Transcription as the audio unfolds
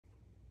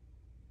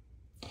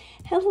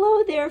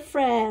Hello there,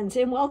 friends,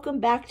 and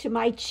welcome back to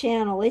my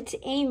channel. It's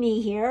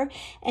Amy here,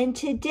 and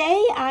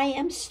today I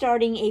am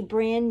starting a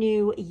brand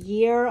new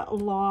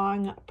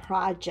year-long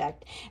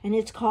project, and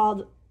it's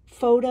called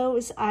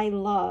Photos I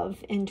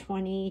Love in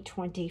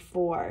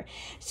 2024.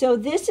 So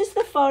this is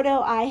the photo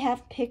I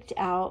have picked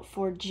out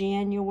for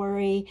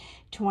January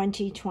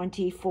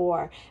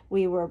 2024.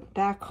 We were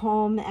back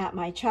home at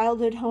my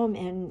childhood home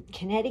in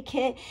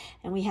Connecticut,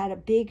 and we had a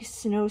big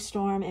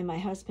snowstorm, and my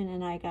husband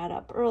and I got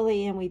up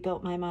early and we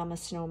built my mom a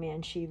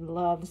snowman. She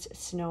loves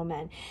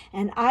snowmen,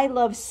 and I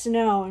love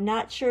snow.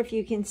 Not sure if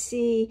you can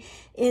see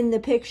in the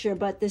picture,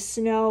 but the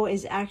snow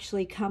is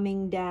actually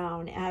coming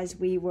down as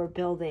we were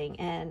building,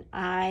 and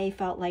I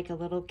felt like a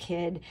little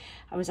kid.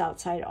 I was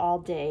outside all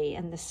day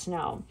in the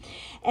snow.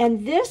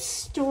 And this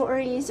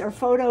Stories or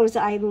Photos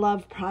I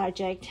Love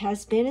project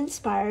has been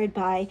inspired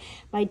by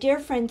my dear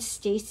friend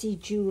Stacy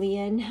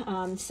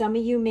Julian. Some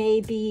of you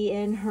may be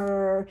in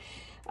her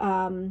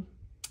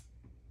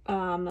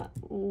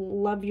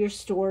Love Your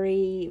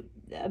Story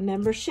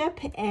membership,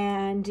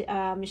 and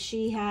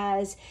she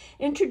has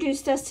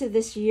introduced us to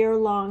this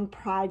year-long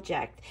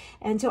project,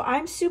 and so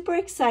I'm super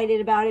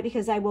excited about it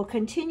because I will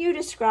continue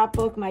to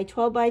scrapbook my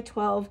 12 by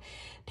 12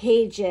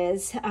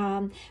 pages,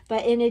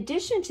 but in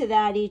addition to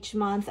that, each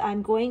month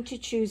I'm going to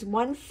choose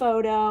one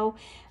photo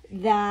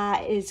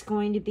that is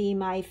going to be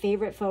my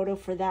favorite photo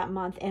for that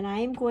month, and I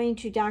am going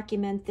to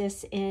document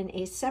this in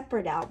a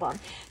separate album.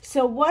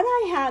 So what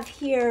I have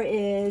here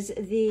is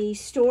the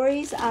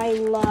Stories I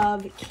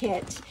Love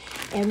kit,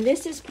 and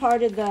this is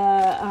part of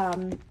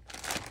the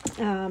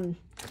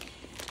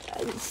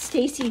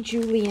Stacy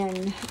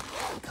Julian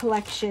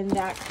collection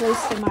that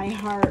Close to My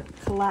Heart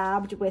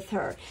collabed with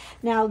her.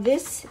 Now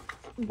this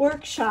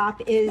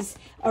workshop is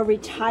a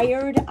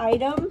retired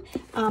item,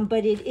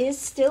 but it is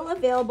still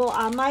available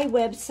on my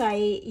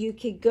website. You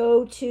could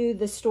go to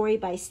the Story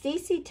by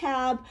Stacy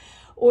tab,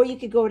 or you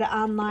could go to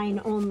online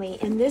only,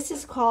 and this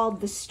is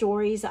called the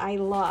Stories I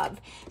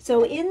Love.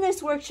 So in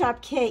this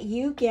workshop kit,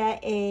 you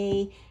get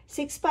a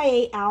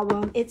 6x8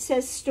 album. It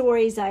says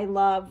Stories I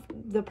Love.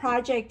 The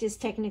project is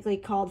technically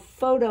called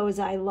Photos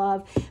I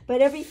Love, but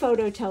every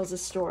photo tells a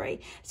story.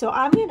 So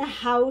I'm going to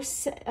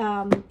house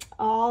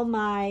all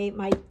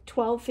my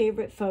 12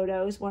 favorite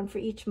photos, one for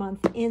each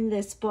month, in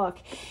this book.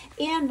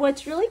 And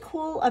what's really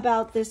cool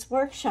about this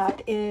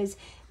workshop is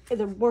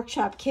the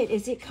workshop kit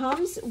is it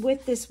comes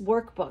with this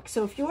workbook.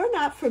 So if you're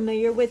not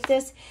familiar with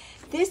this,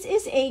 this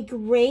is a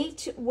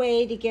great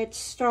way to get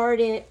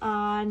started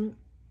on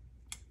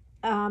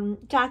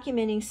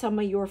documenting some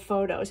of your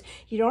photos.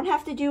 You don't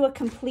have to do a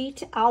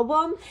complete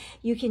album.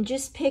 You can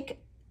just pick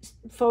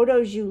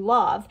photos you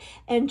love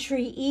and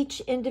treat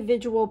each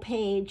individual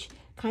page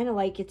kind of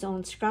like its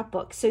own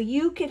scrapbook. So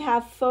you could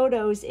have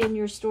photos in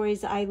your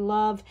Stories I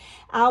Love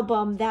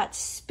album that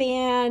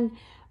span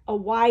a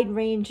wide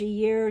range of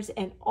years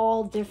and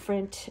all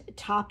different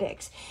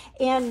topics.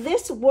 And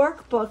this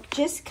workbook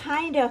just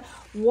kind of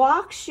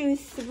walks you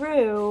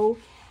through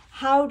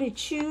how to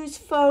choose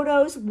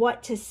photos,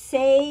 what to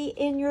say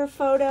in your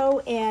photo,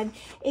 and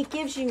it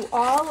gives you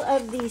all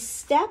of these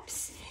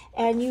steps,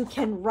 and you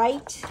can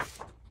write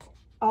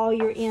all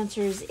your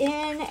answers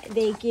in.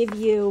 They give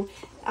you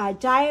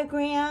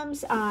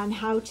diagrams on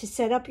how to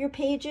set up your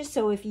pages.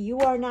 So if you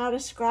are not a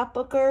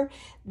scrapbooker,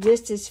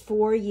 this is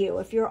for you.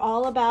 If you're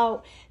all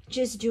about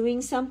just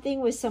doing something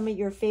with some of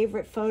your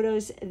favorite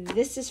photos,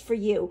 this is for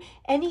you.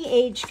 Any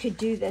age could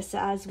do this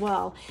as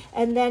well.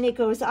 And then it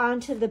goes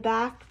on to the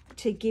back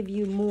to give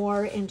you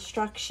more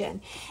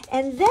instruction.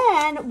 And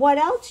then what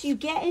else you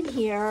get in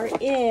here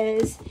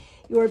is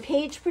your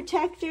page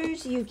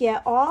protectors. You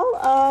get all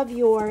of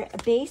your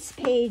base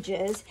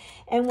pages,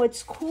 and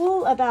what's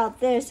cool about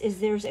this is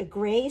there's a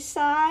gray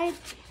side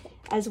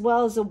as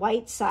well as a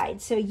white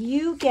side, so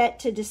you get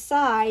to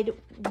decide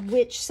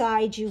which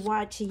side you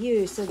want to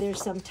use. So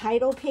there's some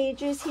title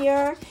pages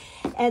here,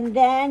 and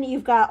then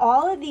you've got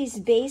all of these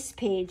base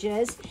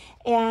pages,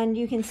 and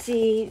you can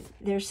see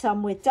there's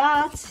some with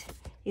dots.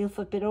 You'll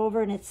flip it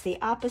over and it's the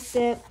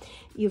opposite.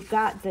 You've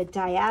got the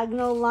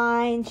diagonal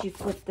lines, you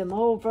flip them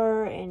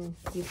over and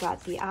you've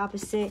got the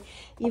opposite.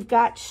 You've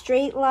got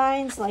straight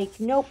lines like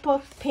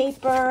notebook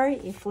paper,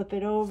 you flip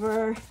it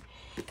over.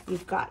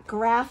 You've got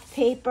graph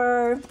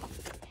paper,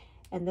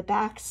 and the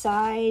back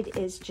side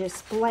is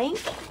just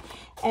blank.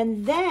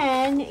 And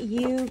then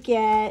you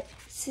get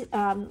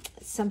some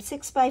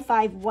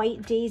 6x5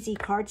 white daisy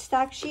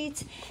cardstock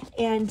sheets,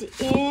 and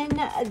in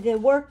the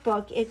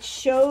workbook it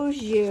shows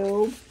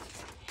you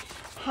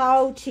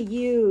how to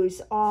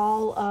use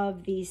all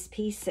of these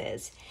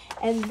pieces.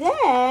 And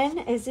then,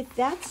 as if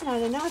that's not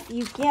enough,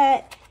 you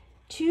get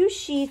 2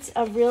 sheets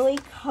of really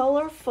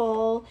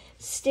colorful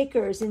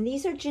stickers, and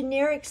these are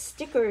generic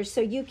stickers,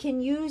 so you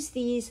can use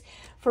these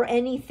for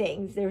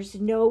anything. There's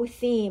no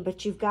theme,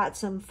 but you've got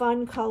some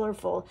fun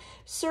colorful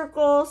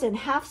circles and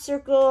half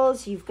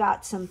circles. You've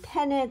got some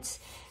pennants,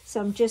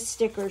 some just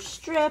sticker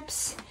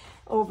strips.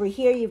 Over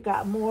here, you've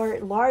got more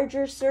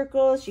larger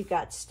circles. You've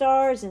got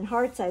stars and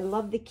hearts. I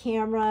love the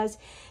cameras.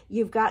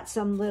 You've got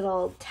some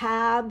little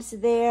tabs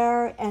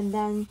there, and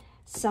then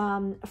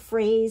some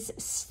phrase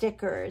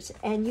stickers,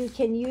 and you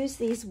can use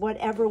these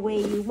whatever way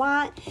you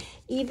want,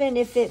 even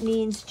if it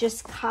means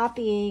just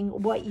copying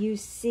what you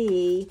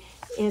see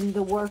in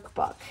the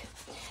workbook.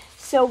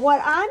 So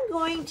what I'm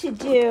going to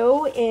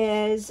do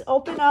is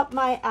open up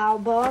my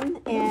album,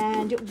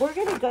 and we're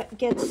going to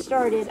get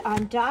started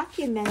on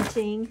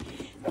documenting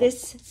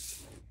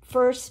this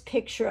first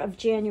picture of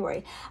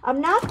January. I'm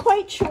not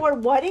quite sure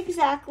what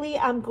exactly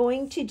I'm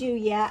going to do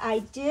yet. I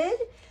did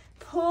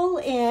pull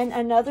in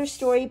another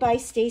Story by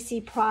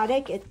Stacy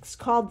product. It's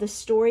called the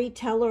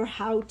Storyteller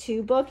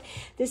How-To Book.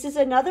 This is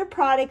another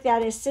product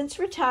that has since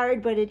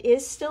retired, but it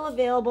is still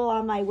available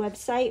on my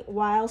website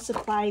while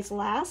supplies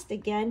last.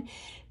 Again,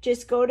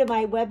 just go to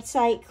my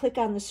website, click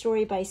on the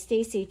Story by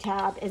Stacy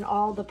tab, and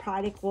all the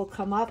product will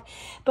come up.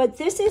 But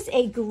this is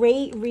a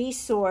great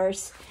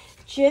resource,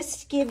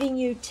 just giving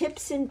you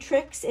tips and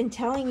tricks and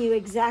telling you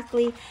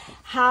exactly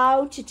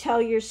how to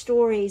tell your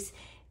stories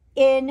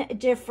in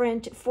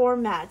different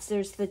formats.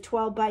 There's the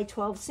 12 by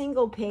 12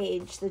 single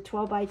page, the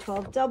 12 by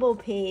 12 double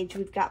page.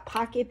 We've got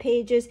pocket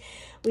pages.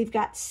 We've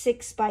got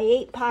 6 by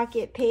 8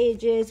 pocket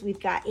pages. We've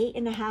got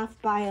 8.5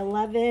 by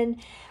 11.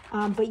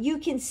 But you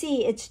can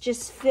see it's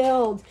just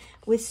filled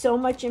with so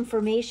much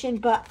information.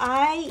 But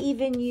I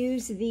even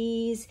use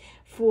these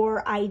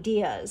for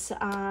ideas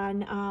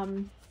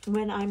on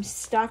when I'm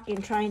stuck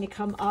in trying to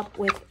come up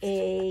with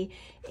a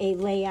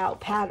layout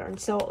pattern.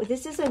 So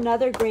this is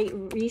another great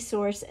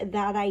resource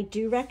that I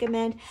do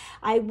recommend.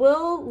 I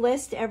will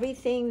list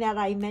everything that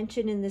I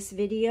mentioned in this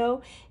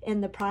video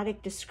in the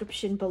product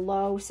description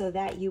below so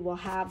that you will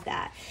have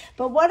that.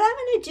 But what I'm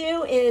going to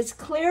do is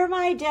clear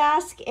my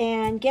desk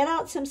and get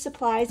out some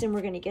supplies, and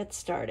we're going to get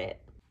started.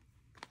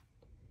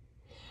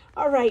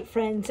 All right,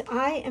 friends,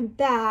 I am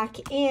back,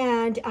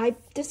 and I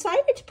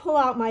decided to pull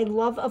out my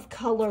Love of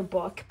Color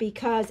book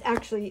because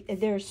actually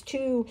there's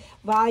 2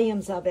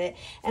 volumes of it.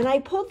 And I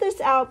pulled this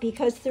out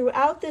because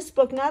throughout this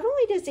book, not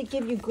only does it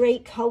give you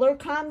great color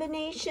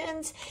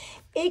combinations,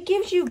 it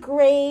gives you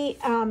great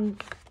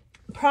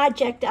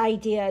project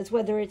ideas,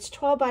 whether it's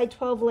 12 by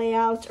 12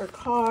 layouts or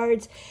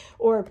cards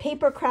or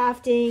paper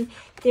crafting.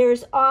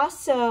 There's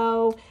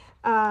also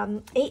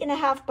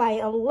 8.5 by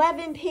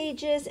 11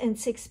 pages and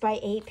 6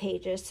 by 8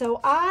 pages. So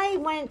I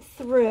went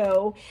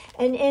through,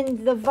 and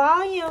in the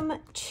volume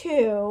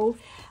 2,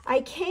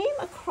 I came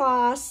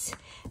across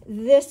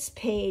this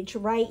page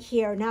right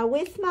here. Now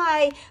with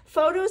my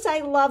Photos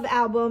I Love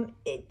album,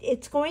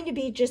 it's going to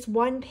be just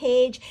 1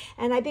 page,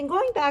 and I've been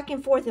going back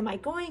and forth. Am I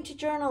going to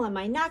journal? Am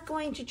I not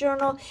going to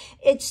journal?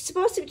 It's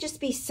supposed to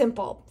just be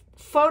simple.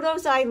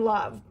 Photos I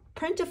Love.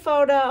 Print a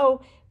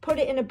photo, put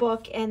it in a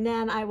book, and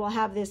then I will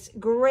have this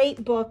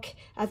great book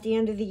at the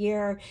end of the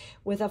year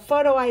with a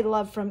photo I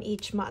love from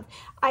each month.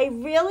 I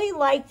really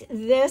liked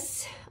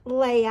this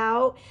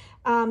layout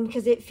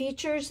because it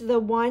features the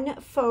 1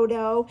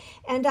 photo,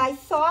 and I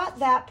thought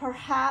that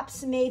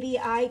perhaps maybe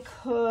I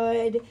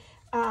could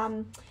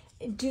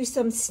do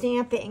some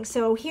stamping.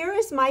 So here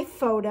is my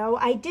photo.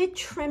 I did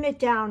trim it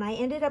down. I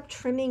ended up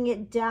trimming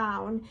it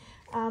down.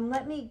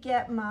 Let me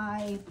get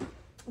my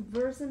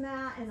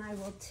Versamat, and I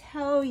will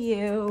tell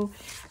you,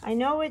 I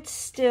know it's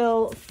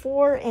still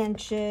 4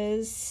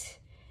 inches.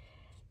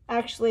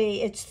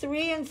 Actually, it's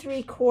 3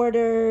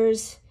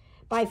 3/4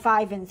 by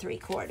 5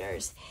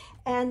 3/4.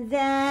 And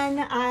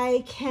then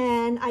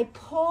I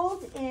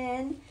pulled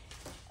in,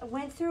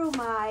 went through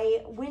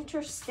my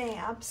winter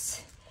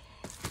stamps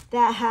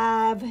that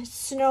have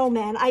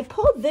snowmen. I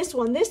pulled this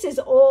one. This is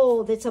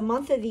old. It's a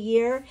month of the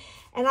year.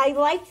 And I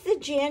liked the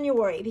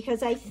January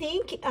because I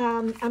think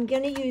I'm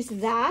going to use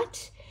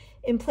that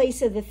in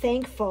place of the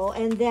Thankful.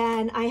 And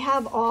then I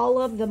have all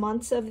of the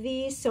months of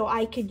these, so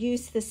I could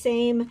use the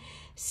same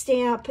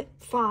stamp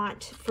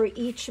font for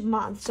each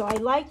month. So I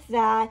liked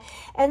that.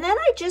 And then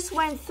I just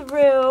went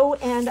through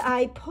and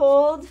I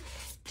pulled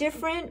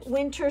different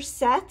winter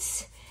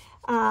sets.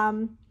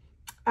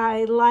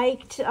 I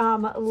liked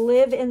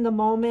Live in the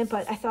Moment,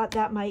 but I thought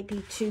that might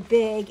be too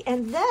big.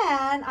 And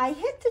then I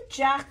hit the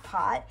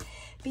jackpot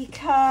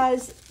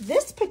because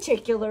this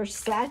particular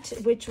set,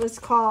 which was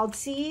called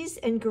Seas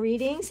and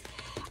Greetings,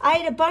 I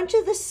had a bunch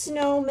of the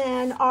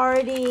snowmen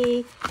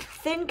already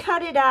thin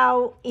cut it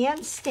out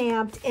and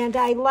stamped, and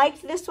I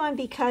liked this one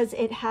because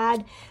it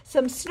had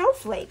some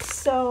snowflakes.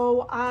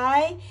 So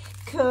I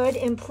could,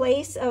 in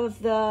place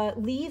of the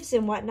leaves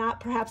and whatnot,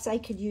 perhaps I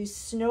could use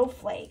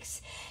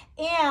snowflakes.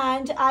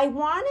 And I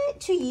wanted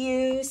to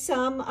use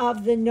some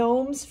of the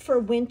Gnomes for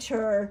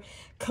Winter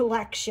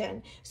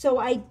collection. So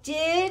I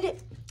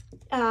did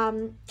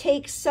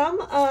take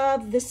some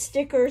of the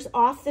stickers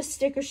off the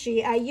sticker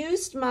sheet. I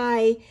used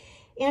my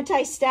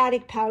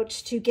anti-static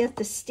pouch to get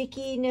the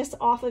stickiness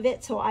off of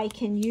it so I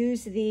can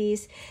use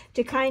these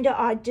to kind of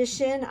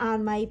audition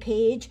on my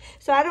page.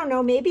 So I don't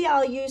know, maybe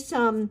I'll use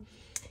some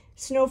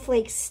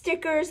snowflake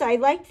stickers. I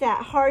liked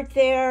that heart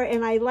there,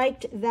 and I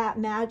liked that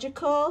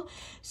magical.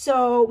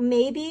 So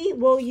maybe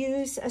we'll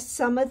use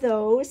some of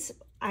those.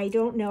 I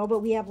don't know, but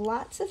we have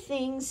lots of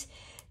things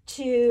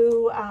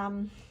to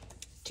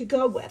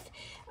go with.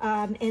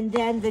 And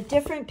then the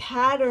different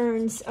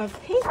patterns of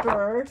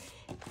paper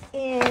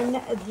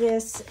in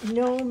this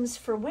Gnomes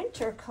for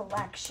Winter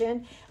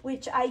collection,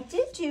 which I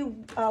did do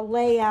a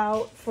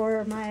layout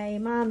for my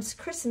mom's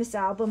Christmas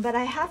album, but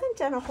I haven't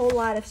done a whole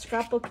lot of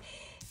scrapbook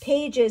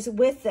pages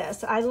with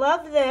this. I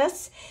love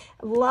this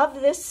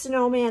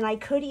snowman. I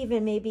could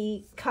even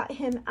maybe cut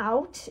him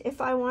out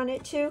if I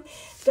wanted to.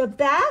 The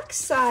back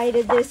side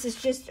of this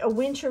is just a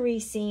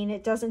wintry scene.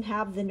 It doesn't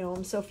have the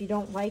gnomes, so if you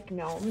don't like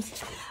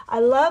gnomes.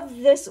 I love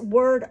this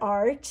word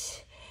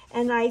art,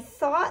 and I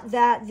thought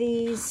that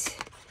these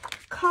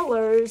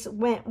colors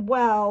went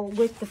well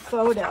with the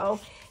photo.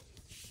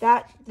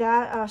 That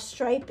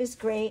stripe is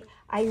great.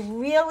 I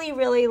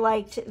really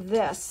liked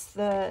this,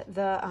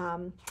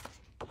 the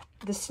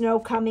snow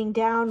coming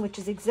down, which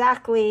is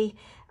exactly,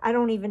 I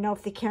don't even know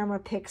if the camera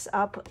picks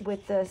up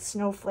with the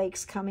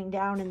snowflakes coming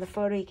down in the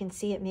photo. You can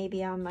see it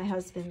maybe on my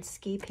husband's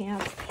ski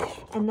pants.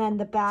 And then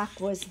the back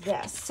was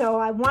this. So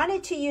I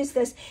wanted to use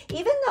this.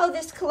 Even though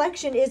this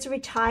collection is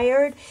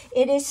retired,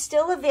 it is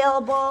still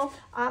available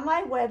on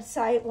my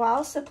website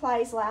while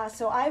supplies last.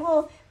 So I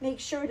will make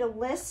sure to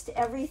list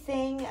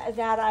everything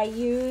that I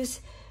use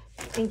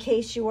in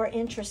case you are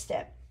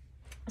interested.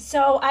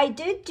 So I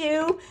did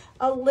do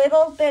a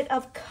little bit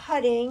of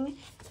cutting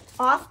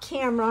off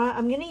camera.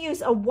 I'm going to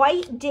use a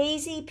white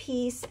daisy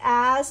piece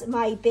as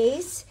my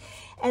base,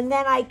 and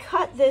then I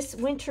cut this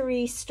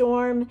wintry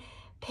storm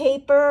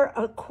paper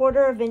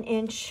 1/4 of an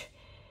inch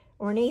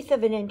or 1/8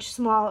 of an inch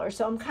smaller.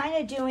 So I'm kind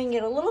of doing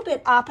it a little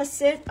bit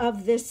opposite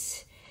of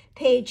this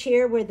page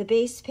here, where the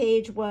base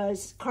page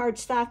was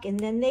cardstock and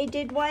then they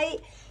did white.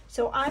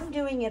 So I'm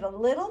doing it a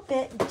little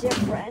bit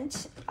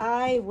different.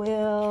 I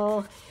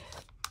will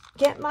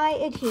get my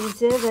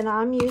adhesive, and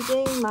I'm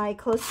using my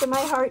Close to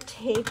My Heart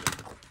tape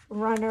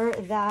runner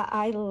that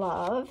I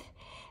love,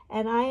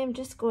 and I am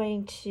just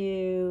going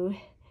to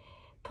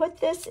put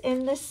this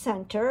in the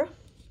center.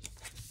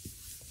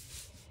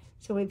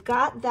 So we've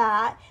got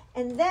that,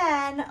 and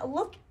then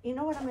look, you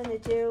know what I'm going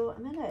to do?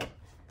 I'm going to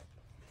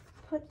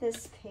put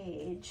this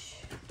page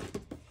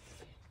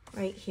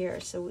right here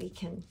so you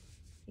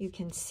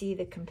can see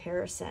the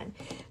comparison.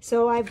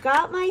 So I've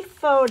got my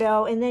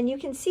photo, and then you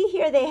can see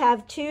here they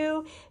have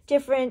 2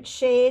 different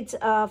shades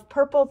of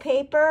purple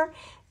paper,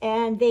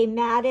 and they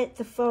matted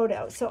the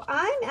photo. So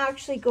I'm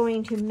actually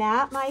going to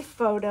matte my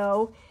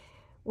photo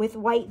with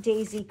white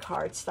daisy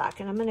cardstock,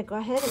 and I'm going to go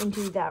ahead and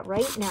do that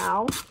right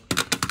now.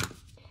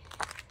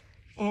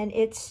 And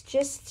it's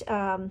just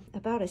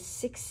about a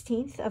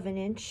 1/16 of an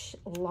inch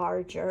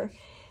larger.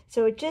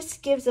 So it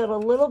just gives it a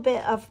little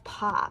bit of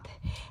pop.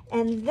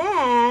 And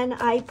then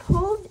I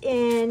pulled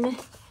in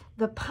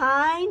the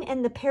pine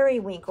and the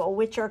periwinkle,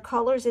 which are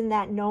colors in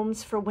that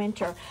Gnomes for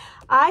Winter.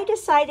 I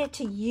decided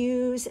to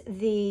use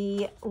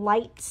the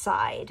light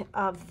side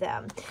of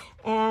them.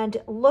 And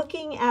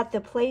looking at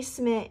the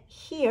placement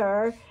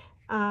here,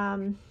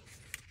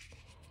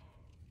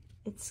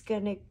 it's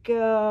gonna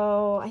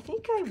go, I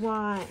think I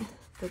want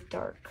the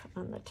dark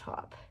on the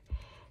top.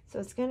 So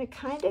it's going to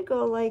kind of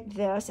go like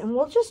this, and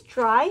we'll just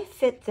dry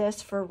fit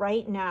this for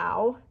right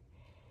now.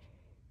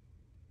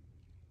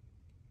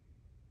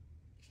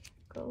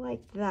 Go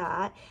like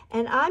that.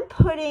 And I'm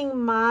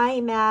putting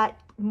my mat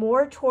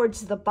more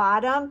towards the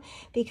bottom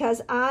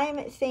because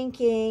I'm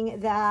thinking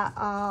that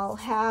I'll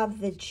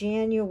have the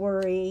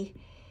January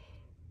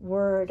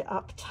word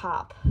up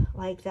top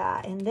like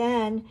that. And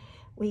then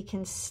we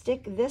can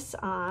stick this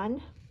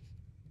on.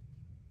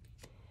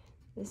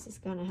 This is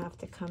going to have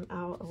to come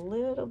out a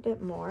little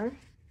bit more.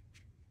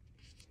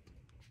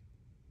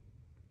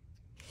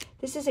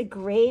 This is a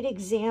great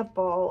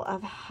example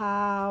of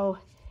how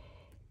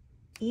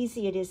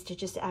easy it is to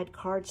just add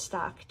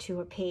cardstock to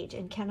a page.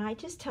 And can I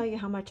just tell you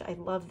how much I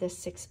love this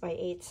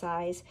 6x8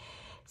 size?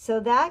 So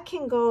that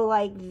can go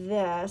like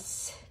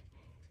this.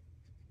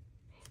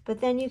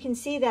 But then you can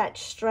see that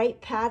stripe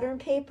pattern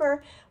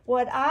paper.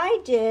 What I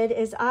did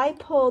is I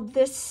pulled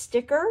this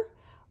sticker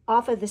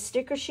off of the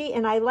sticker sheet,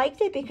 and I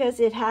liked it because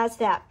it has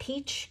that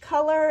peach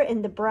color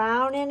and the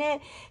brown in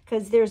it,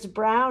 because there's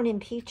brown and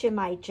peach in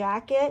my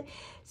jacket.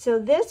 So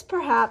this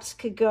perhaps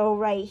could go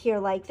right here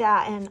like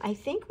that, and I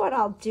think what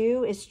I'll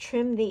do is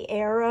trim the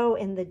arrow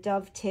and the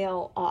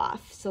dovetail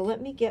off. So let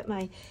me get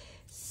my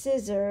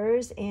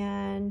scissors,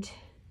 and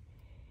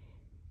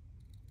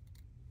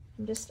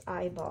I'm just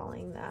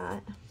eyeballing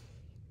that.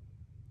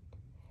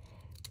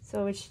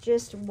 So it's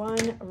just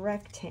one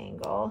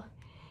rectangle.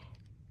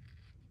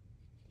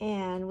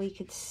 And we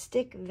could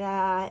stick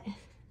that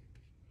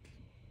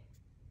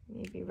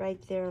maybe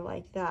right there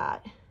like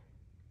that.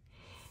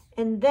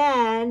 And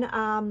then,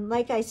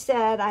 like I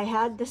said, I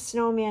had the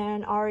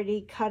snowman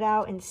already cut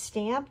out and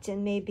stamped,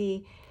 and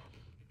maybe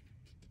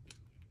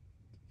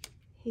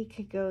he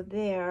could go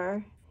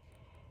there.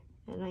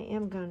 And I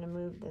am going to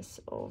move this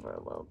over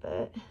a little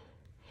bit.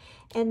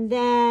 And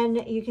then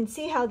you can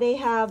see how they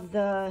have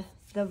the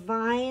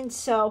vines.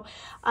 So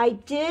I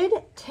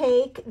did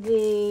take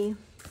the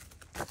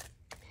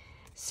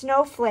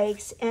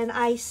snowflakes and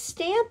I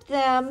stamped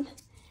them,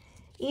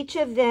 each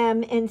of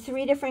them in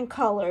 3 different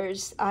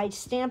colors. I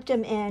stamped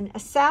them in a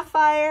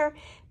sapphire,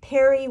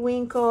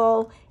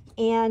 periwinkle,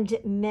 and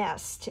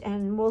mist.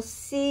 And we'll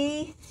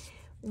see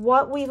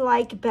what we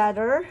like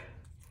better.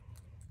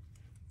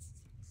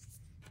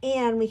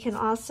 And we can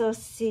also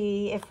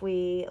see if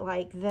we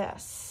like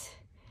this.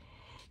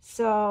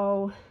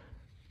 So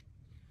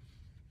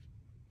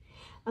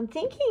I'm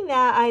thinking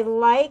that I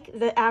like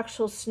the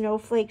actual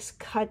snowflakes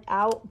cut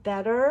out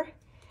better.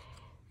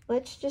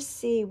 Let's just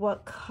see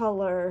what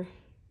color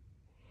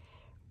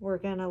we're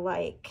gonna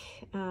like.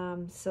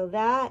 So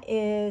that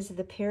is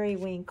the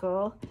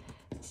periwinkle.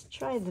 Let's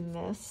try the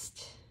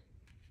mist.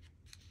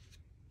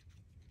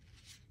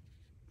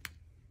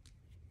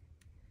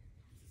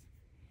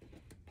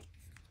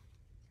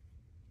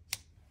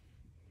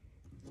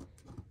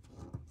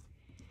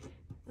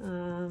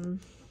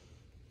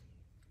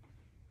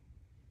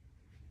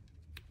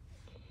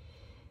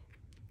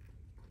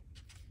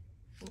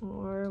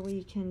 Or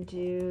we can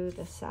do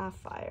the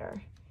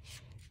sapphire.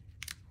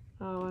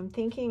 Oh, I'm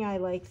thinking I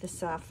like the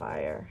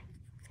sapphire.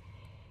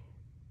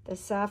 The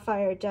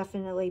sapphire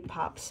definitely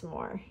pops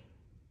more.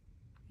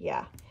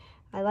 Yeah,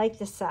 I like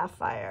the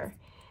sapphire.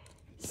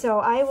 So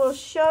I will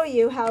show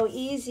you how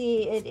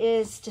easy it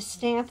is to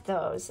stamp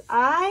those.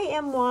 I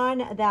am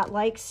one that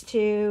likes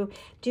to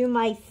do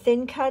my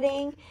thin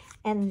cutting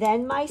and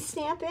then my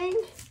stamping.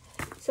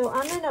 So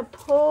I'm gonna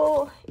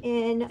pull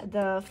in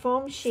the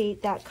foam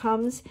sheet that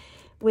comes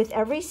with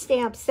every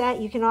stamp set.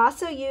 You can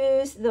also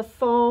use the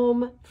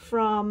foam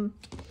from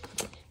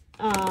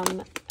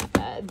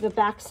the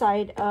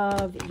backside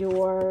of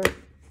your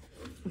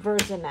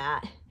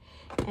Versamat.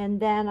 And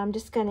then I'm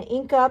just going to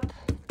ink up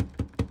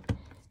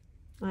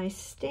my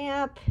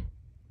stamp.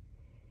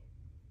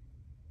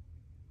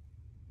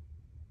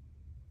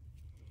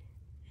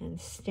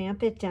 And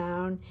stamp it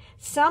down.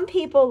 Some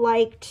people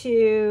like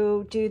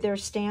to do their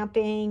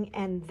stamping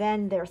and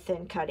then their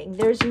thin cutting.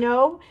 There's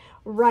no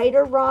right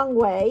or wrong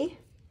way.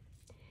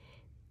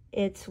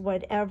 It's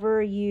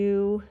whatever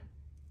you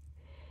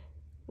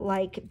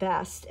like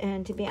best.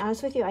 And to be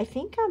honest with you, I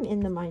think I'm in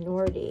the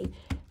minority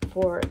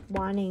for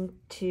wanting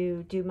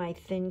to do my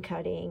thin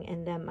cutting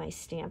and then my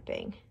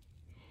stamping.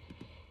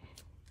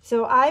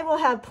 So I will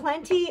have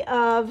plenty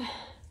of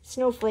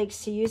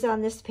snowflakes to use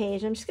on this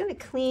page. I'm just going to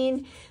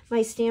clean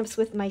my stamps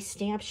with my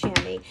stamp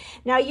chamois.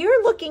 Now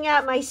you're looking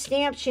at my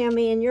stamp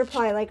chamois and you're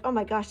probably like, oh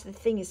my gosh, the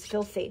thing is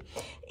filthy.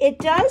 It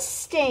does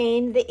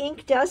stain, the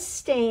ink does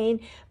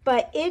stain,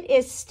 but it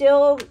is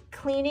still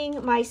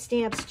cleaning my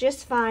stamps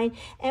just fine.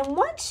 And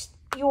once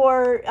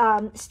your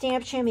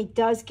stamp chamois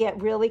does get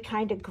really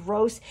kind of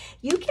gross,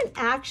 you can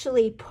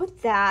actually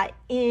put that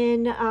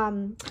in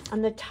on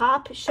the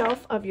top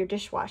shelf of your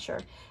dishwasher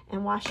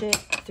and wash it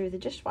through the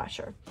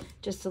dishwasher.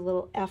 Just a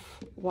little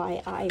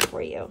FYI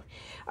for you.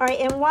 All right,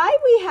 and while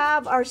we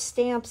have our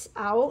stamps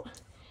out,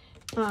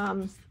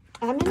 I'm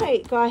gonna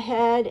go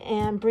ahead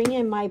and bring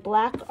in my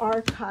black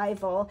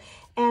archival,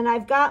 and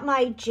I've got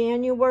my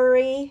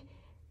January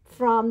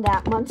from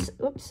that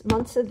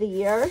months of the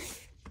year.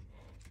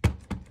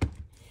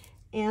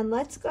 And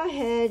let's go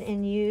ahead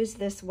and use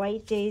this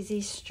white daisy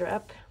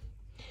strip,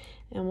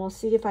 and we'll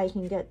see if I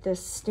can get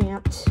this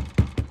stamped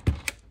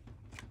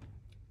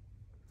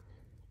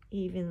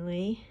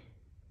evenly.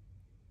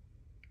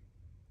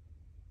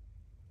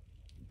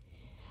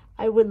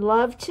 I would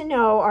love to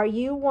know, are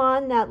you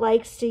one that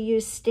likes to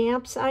use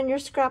stamps on your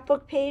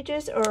scrapbook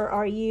pages, or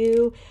are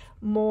you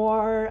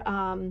more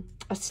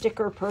a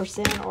sticker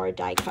person or a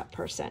die cut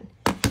person?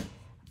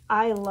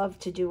 I love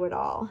to do it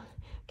all.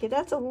 Okay,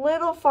 that's a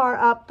little far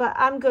up, but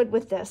I'm good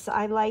with this.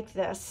 I like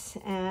this,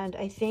 and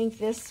I think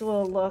this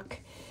will look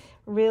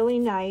really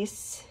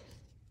nice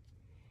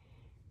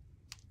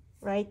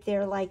right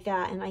there like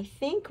that. And I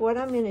think what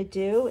I'm going to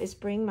do is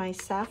bring my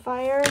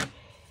sapphire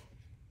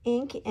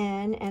ink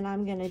in, and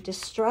I'm going to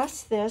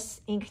distress this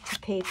ink to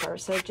paper.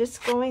 So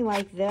just going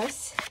like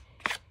this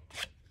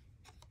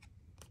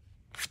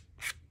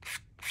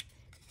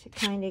to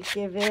kind of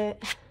give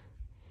it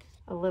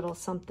a little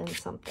something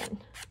something.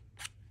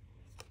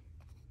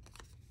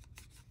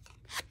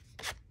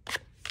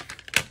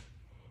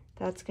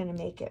 That's going to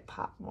make it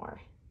pop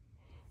more,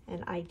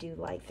 and I do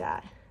like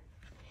that.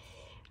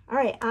 All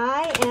right,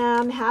 I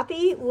am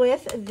happy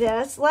with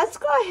this. Let's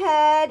go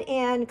ahead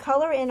and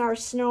color in our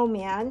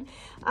snowman.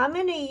 I'm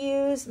going to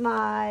use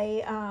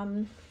my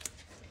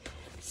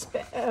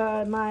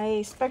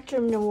my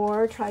Spectrum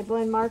Noir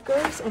TriBlend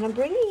markers, and I'm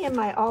bringing in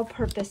my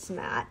all-purpose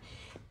mat.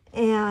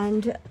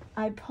 And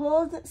I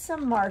pulled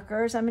some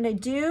markers. I'm going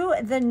to do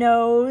the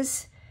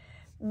nose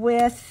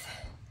with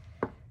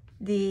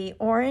the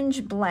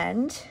orange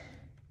blend.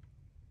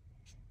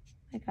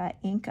 I got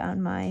ink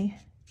on my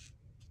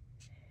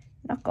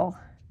knuckle.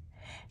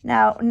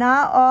 Now,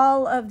 not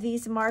all of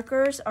these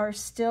markers are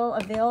still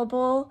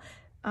available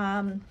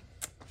on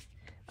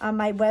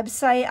my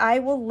website. I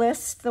will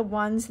list the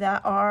ones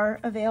that are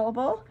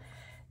available.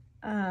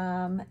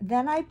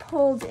 Then I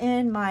pulled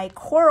in my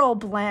coral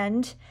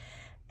blend,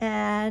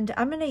 and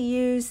I'm going to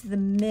use the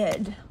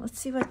mid. Let's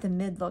see what the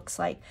mid looks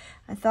like.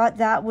 I thought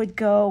that would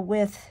go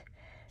with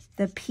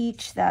the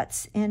peach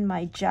that's in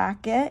my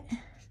jacket.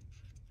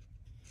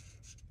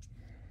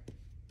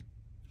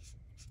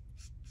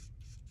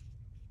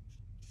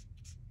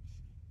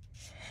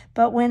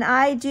 But when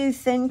I do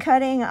thin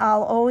cutting,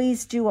 I'll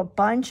always do a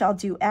bunch. I'll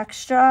do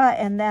extra,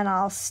 and then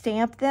I'll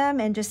stamp them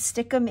and just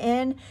stick them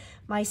in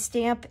my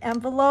stamp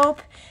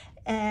envelope.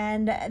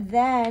 And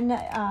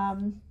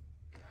then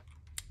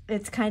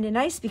it's kind of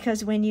nice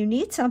because when you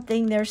need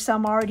something, there's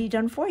some already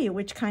done for you,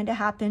 which kind of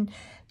happened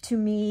to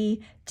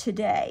me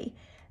today.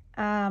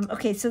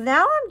 Okay, so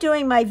now I'm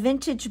doing my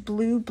vintage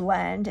blue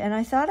blend, and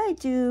I thought I'd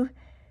do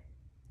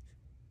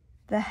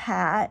the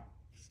hat.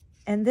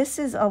 And this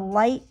is a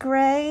light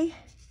gray,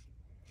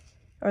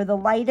 or the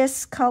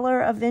lightest color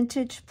of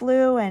vintage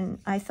blue, and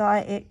I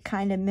thought it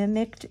kind of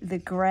mimicked the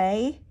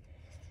gray.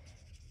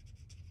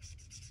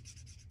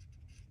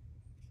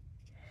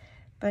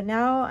 But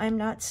now I'm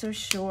not so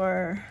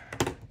sure.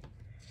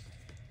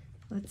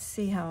 Let's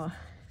see how,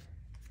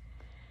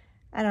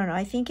 I don't know,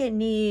 I think it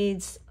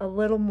needs a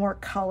little more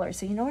color.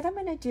 So you know what I'm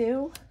gonna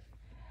do?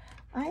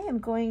 I am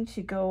going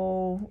to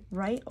go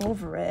right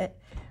over it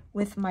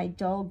with my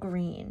dull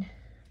green.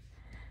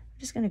 I'm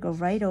just gonna go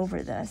right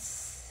over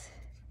this.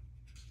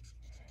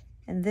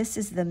 And this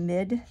is the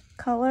mid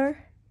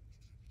color.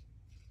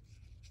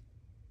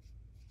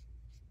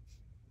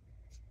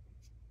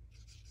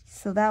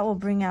 So that will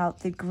bring out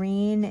the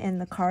green in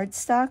the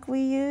cardstock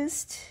we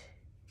used.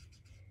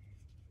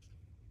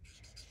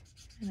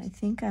 And I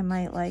think I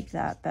might like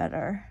that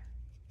better.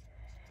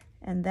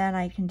 And then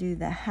I can do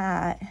the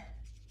hat.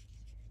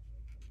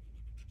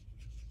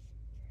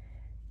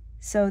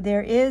 So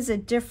there is a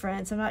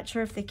difference. I'm not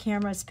sure if the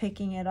camera's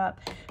picking it up,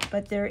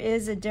 but there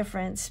is a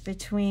difference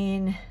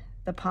between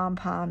the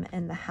pom-pom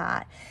and the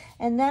hat.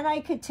 And then I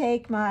could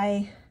take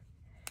my,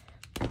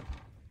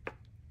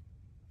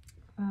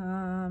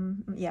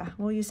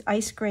 we'll use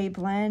ice gray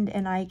blend,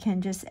 and I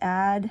can just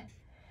add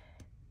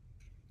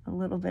a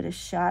little bit of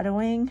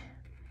shadowing.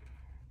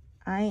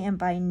 I am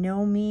by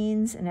no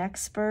means an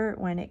expert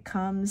when it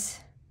comes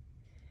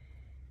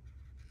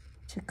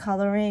to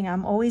coloring.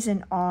 I'm always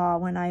in awe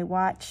when I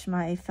watch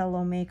my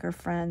fellow maker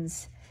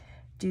friends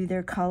do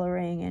their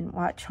coloring and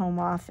watch Home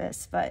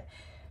Office, but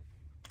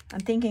I'm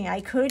thinking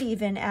I could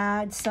even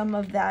add some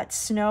of that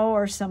snow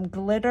or some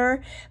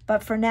glitter,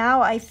 but for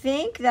now I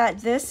think that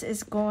this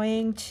is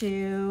going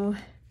to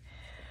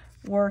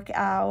work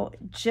out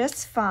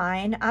just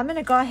fine. I'm going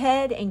to go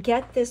ahead and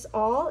get this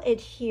all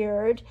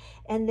adhered,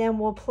 and then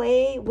we'll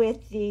play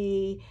with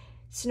the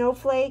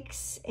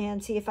snowflakes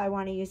and see if I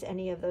want to use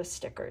any of those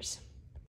stickers.